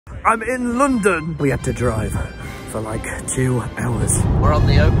I'm in London. We had to drive for like 2 hours. We're on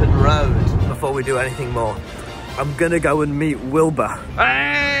the open road. Before we do anything more, I'm gonna go and meet Wilbur.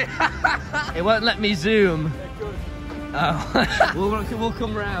 Hey! It won't let me zoom. Oh. we'll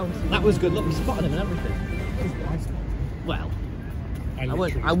come round. That was good. Look, we spotted him and everything. Well,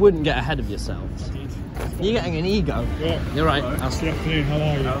 I wouldn't get ahead of yourselves. You're getting an ego. Yeah. You're right. Good afternoon, how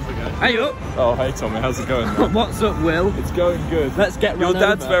are you? How's it going? Hey up! Oh, hey Tommy, how's it going? What's up, Will? It's going good. Let's get run over. Your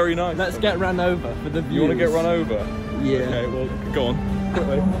dad's very nice. Let's get run over for the views. You want to get run over? Yeah. Okay, well, go on.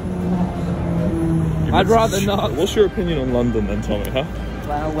 Quickly. I'd rather not. What's your opinion on London then, Tommy, huh?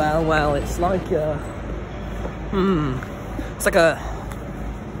 Well, it's like it's like a...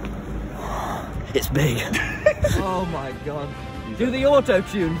 It's big. Oh my god. Do the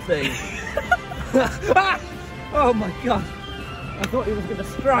auto-tune thing. Oh my god. I thought he was going to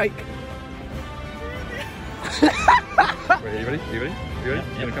strike. Ready, you ready? You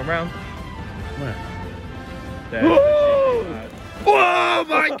gonna come round? Where? There. Oh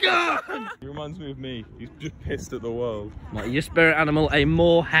my god! He reminds me of me. He's just pissed at the world. What, your spirit animal, a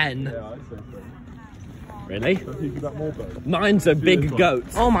moor hen? Yeah, I think so. Really? I think you got more goats. Mine's a big goat.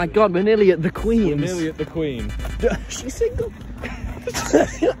 Oh my god, we're nearly at the Queen's. We're nearly at the Queen. She's single.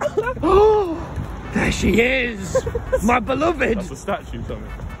 Oh, there she is! My beloved! That's a statue, Tommy.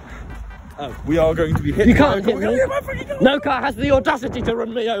 Oh, we are going to be hit. You can't hit me. No car has the audacity to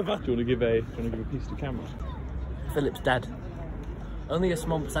run me over. Do you want to give a piece to camera? Philip's dead. Only a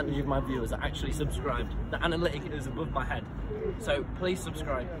small percentage of my viewers are actually subscribed. The analytic is above my head. So please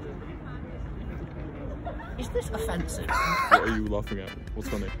subscribe. Is this offensive? What are you laughing at? What's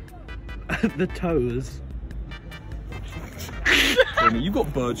funny? The toes. Tommy, you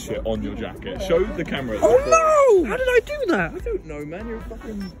got bird shit on your jacket. Show the camera. Oh no! How did I do that? I don't know, man. You're a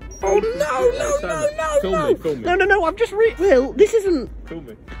fucking... Oh no! Film me. No, I've just Will, this isn't... Film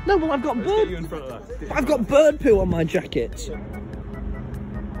me. No, well, I've got Let's bird... get you in front of that. I've got bird poo on my jacket.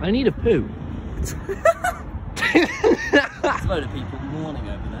 I need a poo. There's a load of people mourning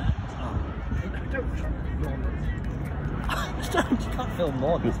over there. Oh. Don't you can't film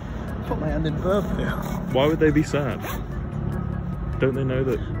mourning. Put my hand in bird poo. Why would they be sad? Don't they know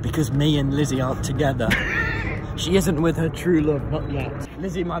that? Because me and Lizzie aren't together. She isn't with her true love, not yet.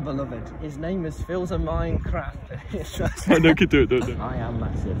 Lizzie, my beloved. His name is Phil's a Minecraft. I know, do it. I am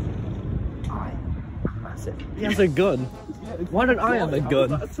massive. Massive. He has a gun. Why don't I have a gun?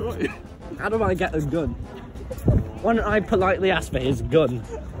 That's right. How do I get a gun? Why don't I politely ask for his gun?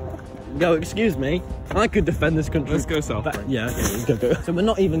 Go, excuse me, I could defend this country. Let's go south. Yeah, okay, go. So we're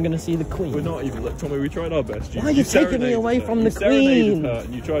not even going to see the Queen? We're not even. Look, Tommy, we tried our best. Why are you taking me away from the Queen? Her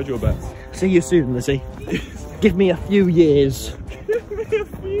and you tried your best. See you soon, Lizzie. Give me a few years. Give me a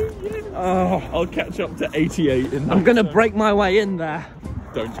few years. Oh, I'll catch up to 88 in that. I'm going to break my way in there.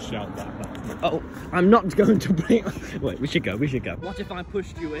 Don't shout that. Oh, I'm not going to break... Wait, we should go. What if I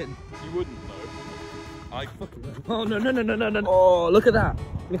pushed you in? You wouldn't, though. I fucking... Oh, no. Oh, look at that.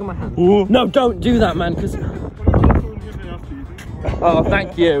 Look at my hand. Ooh. No, don't do that, man, because... Oh,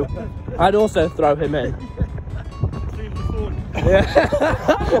 thank you. I'd also throw him in. Yeah.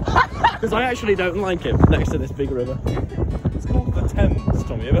 Because I actually don't like him next to this big river. It's called the Thames,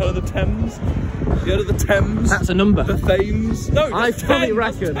 Tommy. You ever heard of the Thames? You heard of the Thames? That's a number. The Thames? No, I fully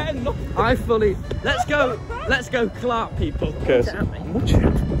reckon. 10, Let's go Clark, people. Okay.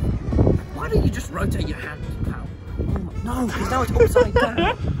 Why don't you just rotate your hand, pal? No, because now it's upside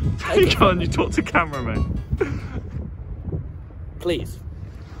down. You can't, you talk to cameraman. Please,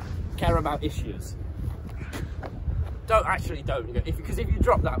 care about issues. Don't. Because if you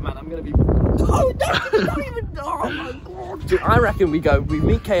drop that, man, I'm going to be... Oh, don't even... Oh, my God. Dude, I reckon we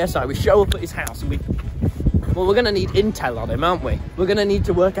meet KSI, we show up at his house, and well, we're going to need intel on him, aren't we? We're going to need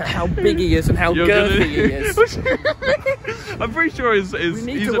to work out how big he is and how girthy he is. I'm pretty sure he's a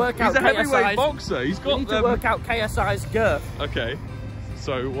heavyweight boxer. We need to work out KSI's girth. Okay,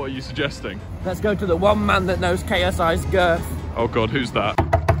 so what are you suggesting? Let's go to the one man that knows KSI's girth. Oh God, who's that?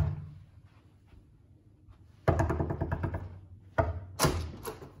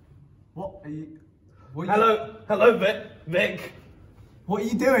 Hello, Vic. What are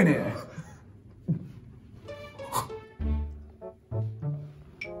you doing here?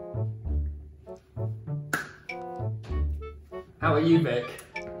 How are you, Vic?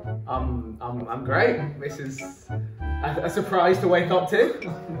 I'm great. This is a surprise to wake up to,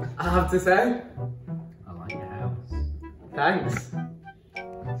 I have to say. I like your house. Thanks.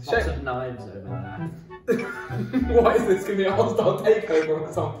 Lots of knives over there. What is this, gonna be a hostile takeover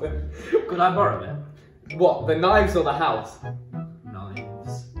or something? Could I borrow it? What, the knives or the house?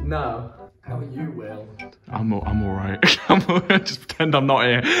 Knives. No. How are you, Will? I'm all right. Just pretend I'm not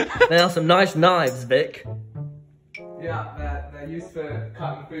here. They are some nice knives, Vic. Yeah, they're used for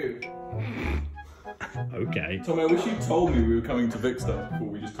cutting food. Okay. Tommy, I wish you told me we were coming to Vikkstar before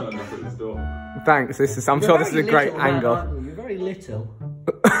we just turned up at this door. Thanks. I'm sure this is a great angle. You're very little.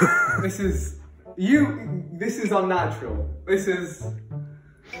 This is unnatural. This is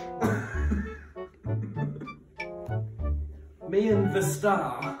Me and the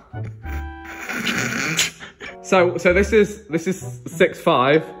star. So this is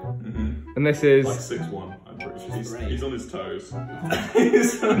 6'5", and this is Like 6'1", I'm pretty sure. He's on his toes.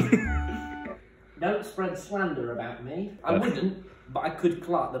 Don't spread slander about me. I wouldn't, but I could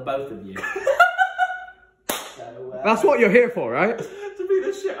clock the both of you. So, that's what you're here for, right? To beat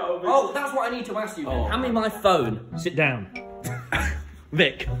the shit out of me. Oh, that's what I need to ask you then. Hand me my phone. Sit down.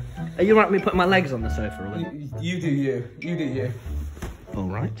 Vic, are you right with me putting my legs on the sofa? You do you. You do you. All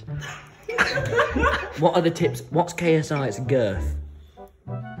right. What are the tips? What's KSI's girth?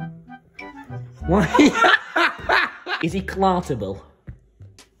 Why? Is he clartable?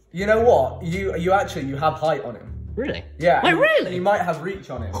 You know what? You have height on him. Really? Yeah. Wait, really? You might have reach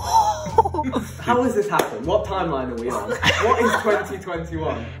on him. How has this happened? What timeline are we on? What is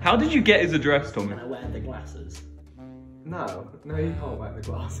 2021? How did you get his address, Tommy? When I wear the glasses. No, you can't wear the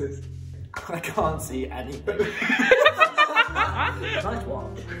glasses. I can't see anything. Nice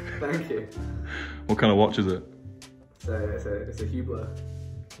watch. Thank you. What kind of watch is it? It's a Hubler.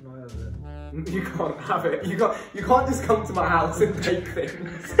 You can't have it. You can't just come to my house and take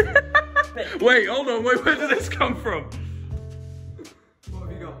things. Wait, hold on. Wait, where did this come from? What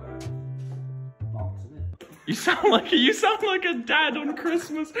have you got there? Box, isn't it? You sound like a dad on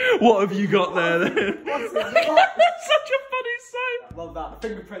Christmas. What have you got there then? What's That's such a funny sight. I love that.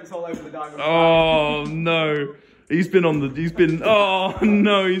 Fingerprints all over the diamond. Oh no. He's been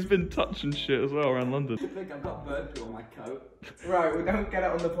touching shit as well around London. I think I've got bird poo on my coat. Right, we don't get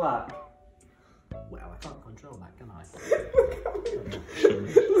it on the plaque. Well, I can't control that, can I?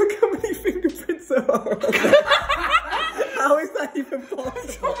 Look how many fingerprints there are. How is that even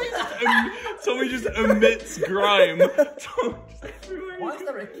possible? Tommy just emits grime. Why is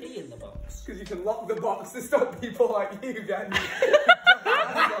there a key in the box? Because you can lock the box to stop people like you getting.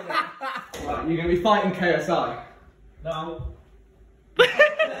 Right, you're going to be fighting KSI. No.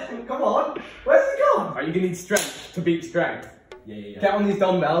 Come on, where's he gone? Right, you're going to need strength to beat strength. Yeah. Get on these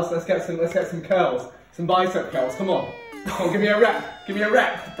dumbbells. Let's get some curls, some bicep curls. Come on, give me a rep. Give me a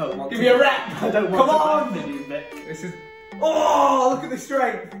rep. Don't want give me a rep. I don't want Come on. to do Vic. This is. Oh, look at the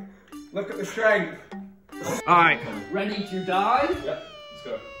strength. Look at the strength. All right. Ready to die? Yep, let's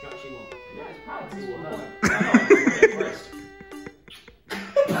go. Actually, what? No.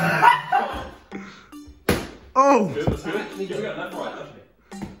 Oh. Let's do it. Give it left, right.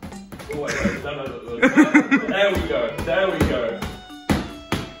 Oh, wait. No. There we go.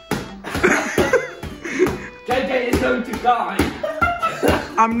 JJ is going to die.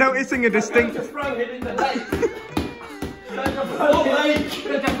 I'm noticing a distinct. Just throw him in the lake.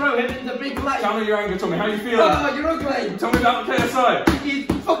 Just throw him in the big lake. Tell me your anger, Tommy. How you feeling? Oh, you're ugly. Tell me about KSI. He's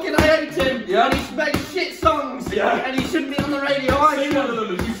fucking, I hate him. Yeah. And he's made shit songs. Yeah. And he shouldn't be on the radio either. Say one of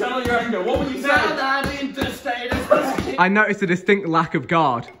them as you channel your anger. What would you say? Now that interstate. I noticed a distinct lack of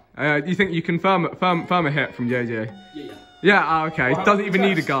guard. You think you can firm a hit from JJ? Yeah. Yeah, okay. Well, Doesn't even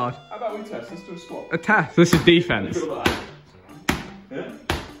need a test? guard. How about we test? Let's do a swap. A test. This is defense. Good about that. Yeah?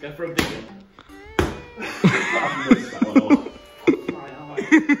 Go for a big one. I've missed that one all.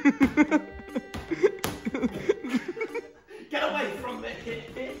 Get away from me!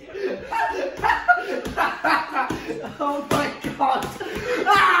 Oh my god!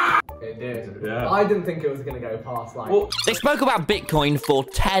 It did. Yeah. I didn't think it was going to go past like. Well, they spoke about Bitcoin for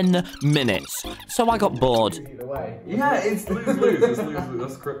 10 minutes, so I got bored. Either way. Yeah, it's lose. It's lose.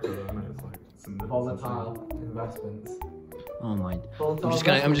 That's crypto, though, isn't it? It's like some Volatile investments. Oh my! Volatile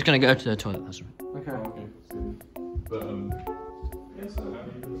I'm just gonna go to the toilet. That's right. Okay. Okay. But yes, so how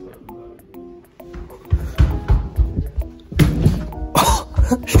do you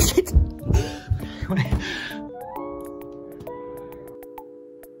Shit!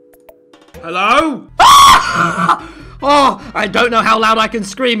 Hello? Oh, I don't know how loud I can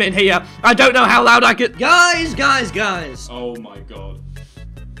scream in here. I don't know how loud I can. Guys! Oh my god.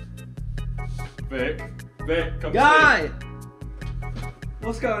 Vic, come Guy! see.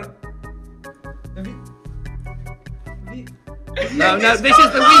 What's going on? No, this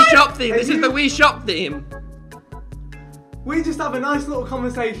is the Wii Shop theme. This is the Wii Shop theme. We just have a nice little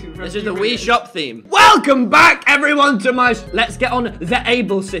conversation. This is the Wii Shop theme. Welcome back, everyone, to my. Let's get on the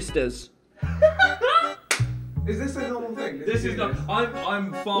Able Sisters. Is this a normal thing? This is not.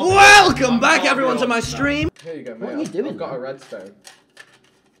 I'm far. Welcome back, everyone, to my stream. Here you go, mate. What are you doing? I've got a redstone.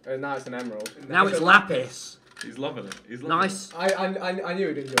 And now it's an emerald. Now it's lapis. He's loving it. He's loving Nice. I knew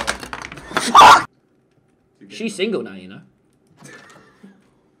he'd enjoy it. Fuck! She's single now, you know.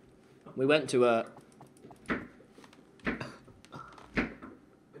 We went to a.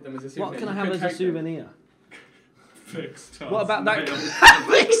 What can I have as a souvenir? Vikkstar. What about that?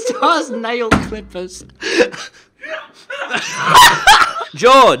 Vikkstar's nail clippers.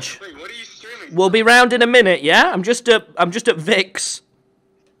 George. Wait, what are you streaming? We'll be round in a minute, yeah? I'm just at Vix.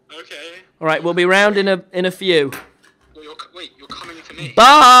 Okay. All right, we'll be round in a few. Well, you're coming to me.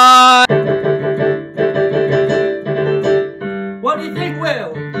 Bye. What do you think,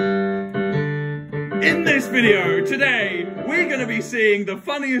 Will? In this video today, we're going to be seeing the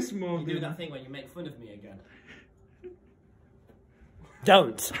funniest moment. You do that thing when you make fun of me again.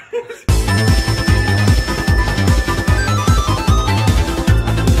 Don't.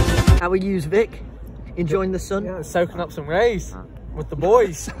 How are you, Vic? Enjoying the sun? Yeah, soaking up some rays with the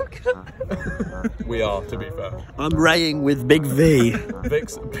boys. We are, to be fair. I'm raying with Big V.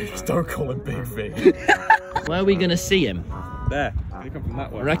 Vix, don't call him Big V. Where are we going to see him? There. He come from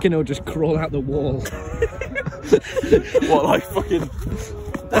that way. I reckon he'll just crawl out the wall. What, like fucking... Do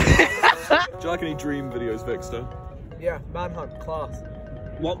you like any dream videos, Vikkstar? Yeah, Manhunt, class.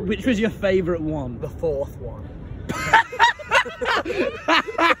 Which was your favourite one? The fourth one.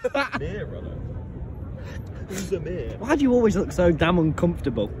 Mir, brother. Who's a Mir? Why do you always look so damn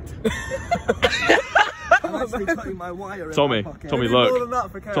uncomfortable? I'm actually putting my wire Tommy, in my pocket. Tommy,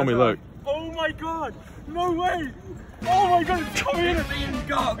 look. Tommy, look. Oh my god! No way! Oh my god, it's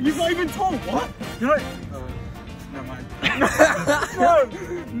TommyInnit! You've not even told what? You're like... Never mind.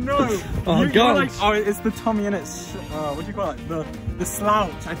 No! Oh god! You're like, oh, it's the TommyInnit, what do you call it? The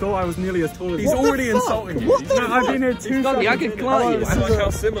slouch. I thought I was nearly as tall as He's you. already insulting you. What the fuck? I've been here 2 seconds. I could climb you. I like how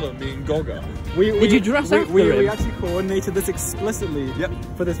similar me and Gogga. Did you dress after we him? actually coordinated this explicitly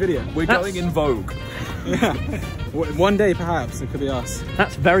for this video. We're going in vogue. Yeah. One day, perhaps, it could be us.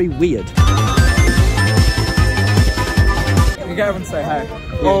 That's very weird. You get everyone to say hey.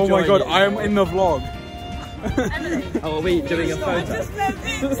 Oh my god, I am in the vlog. Oh, are we doing a photo?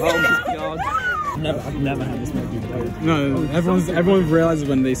 Oh my god. I've never had this movie before. No, everyone realizes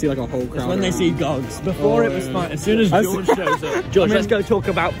when they see like a whole crowd. It's when they see Gogs. Before it was fine. As soon as George shows up. George, let's go talk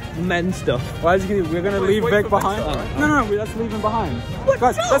about men stuff. Why is he, we're gonna leave Vic behind? No, let's leave him behind. What?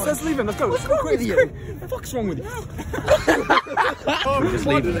 Guys, let's leave him. Let's go. What's wrong with you? What the fuck's wrong with you? Just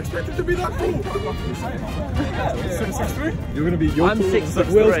leave it. Expected to be that cool. 6'3"? You're gonna be. I'm 6'3".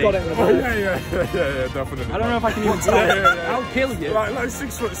 Will's got it. Oh yeah, definitely. I don't know if I can even tell. I'll kill you. Like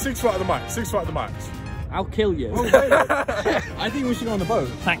 6 foot at the max. 6 foot at the max. I'll kill you. I think we should go on the boat.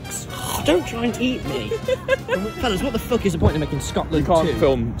 Thanks. Don't try and eat me. Fellas, what the fuck is the point of making Scotland 2? You can't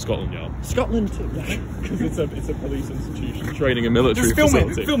film Scotland Yard. Scotland 2? Because it's a police institution. Training a military Just film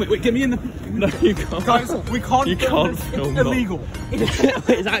facility. it. Film it. Wait, get me in the... No, you can't. Guys, we can't. You can't film It's illegal.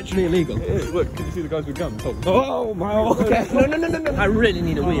 It's actually illegal. It is. Look, can you see the guys with guns? Oh my god. No. I really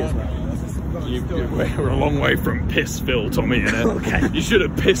need a wee as well. We're a long way from Pissville, TommyInnit. Okay. You should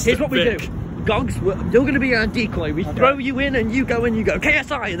have pissed Here's at what we Vic. do. Gogs, you're going to be our decoy. We throw you in and you go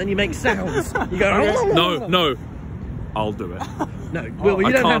KSI, and then you make sounds. You go, No. I'll do it. No, well,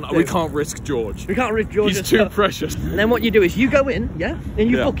 you don't have to. We can't risk George. We can't risk George. He's too precious. And then what you do is you go in, yeah? And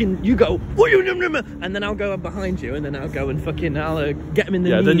you go, and then I'll go behind you, and then I'll go and I'll get him in the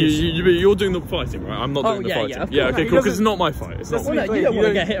knees. Yeah, then you're doing the fighting, right? I'm not doing the fighting. Yeah, okay, cool, because it's not my fight. It's not you don't want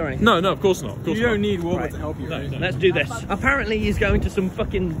to get hit or anything. No, of course not. You don't need Wilbur to help you. No. Let's do this. Apparently he's going to some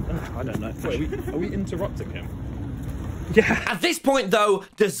fucking... I don't know. Wait, are we interrupting him? Yeah. At this point, though,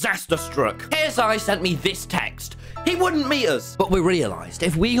 disaster struck. KSI sent me this text. He wouldn't meet us. But we realised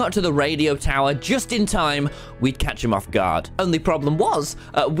if we got to the radio tower just in time, we'd catch him off guard. Only problem was,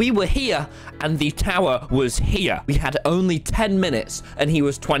 we were here and the tower was here. We had only 10 minutes and he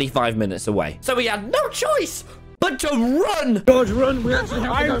was 25 minutes away. So we had no choice but to run. George, run. We actually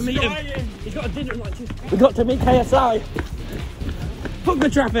have to go meet him. He's got a dinner like this. We got to meet KSI. Fuck the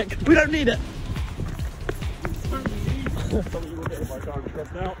traffic. We don't need it.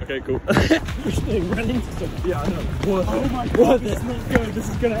 Okay, cool. Run into something. Yeah, I know. Oh my god, this is not good. This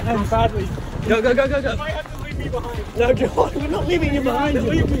is going to end badly. Go. You might have to leave me behind. No, George, we're not leaving you behind.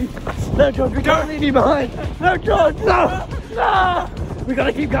 No, George, we can't leave you behind. No, George, no. We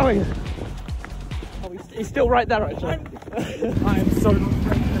gotta keep going. Oh, he's still right there, actually. I am so not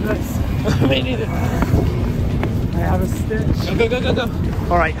ready for this. Me neither. I have a stitch. Go.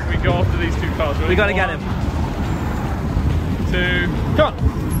 All right. We go after these two cars. We gotta get him. 2. Come on.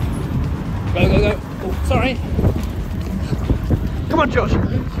 Go. Oh, sorry. Come on, George.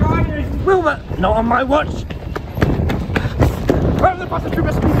 Wilbur, not on my watch. Where are the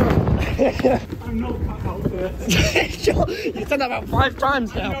passenger speaker? I'm not cut out for this. You've done that about 5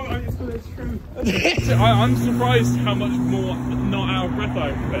 times now. No, it's true. I'm surprised how much more not out of breath I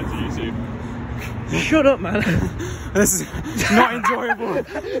am compared to you two. Shut up, man. This is not enjoyable.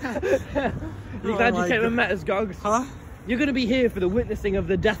 You glad you came and met us, Gogs? Huh? You're going to be here for the witnessing of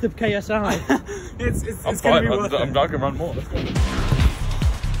the death of KSI. It's going to be worth it. I'm going to run more. Let's go.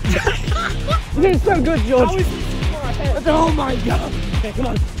 You're so good, George. Oh my god. Okay, come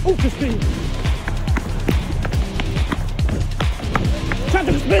on. Ultra speed. Try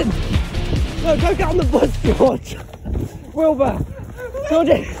to spin. No, don't get on the bus, George. Wilbur.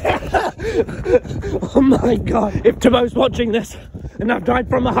 Georgie. Oh my god. If Tomo's watching this and I've died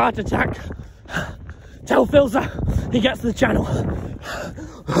from a heart attack, tell Philza he gets the channel.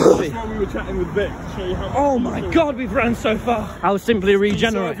 That's why we were chatting with Vic to show you how. Oh my god, we've ran so far. I'll simply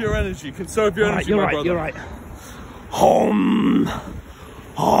regenerate. Conserve your energy. Conserve your energy, you're my right, brother. you're right. Hom.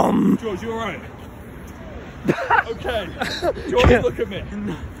 George, you alright? Okay. George, look at me.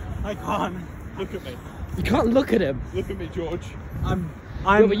 I can't. Look at me. You can't look at him. Look at me, George.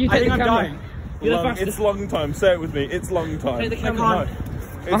 But you I take think the I'm camera. dying. You're the fastest. It's long time. Say it with me. It's long time. Take the I camera. can't.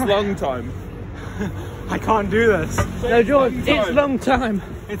 It's long time. I can't do this. No, George, it's long time.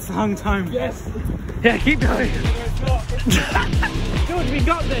 It's a long time. Yes. Yeah, keep going. George, we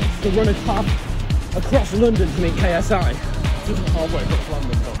got this. To run across London to meet KSI. Just halfway across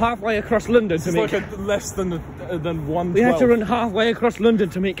London. Halfway across London to It's meet. like less than 1/12. We had to run halfway across London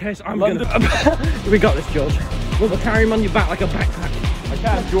to meet KSI. We got this, George. We'll carry him on your back like a backpack. I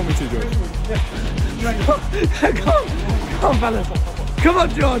can. Do you want me to, George? Come on, fellas. Come on,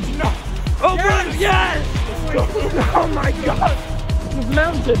 George. No. Oh, yes! Yes! Oh my god! We've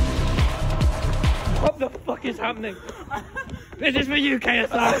mounted. What the fuck is happening? This is for you, KSI.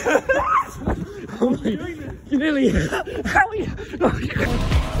 Oh my! You nearly. How are you? There he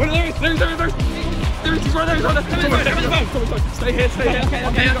is. He's right there. Stay here.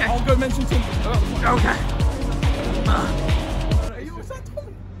 Okay. I'll go mention to him. Okay. Was that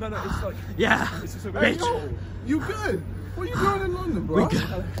Tommy? No, it's like. Yeah. It's just a Bitch. bitch. You good? What are you doing in London, bro?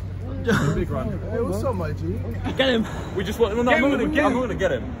 Big run. Hey, what's up, my G? Get him. We just want. No, I'm not gonna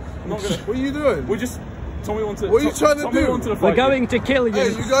get him. I'm not gonna. What are you doing? We just. Tommy wanted. What are you trying to Tommy do? wanted to fight We're going to kill you. Hey,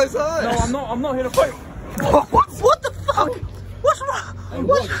 you guys high? No, I'm not here to fight. What the fuck? What's wrong? Hey,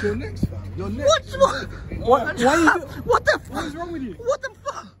 what's your next, fam? Your next. What's wrong? What the fuck? What is wrong with you? What the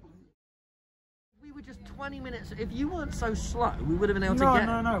fuck? We were just 20 minutes. If you weren't so slow, we would have been able to get.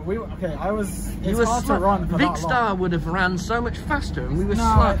 No. Okay, I was. You It's were hard slow. to run for that long. Vikkstar would have ran so much faster, and we were No,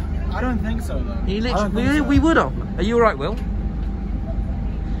 slow. I don't think so though. He I don't literally, think so. we would have. Are you alright, Will?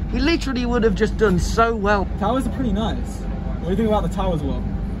 We literally would have just done so well. Towers are pretty nice. What do you think about the towers, Will?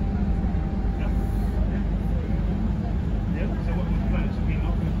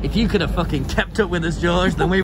 If you could have fucking kept up with us, George, then we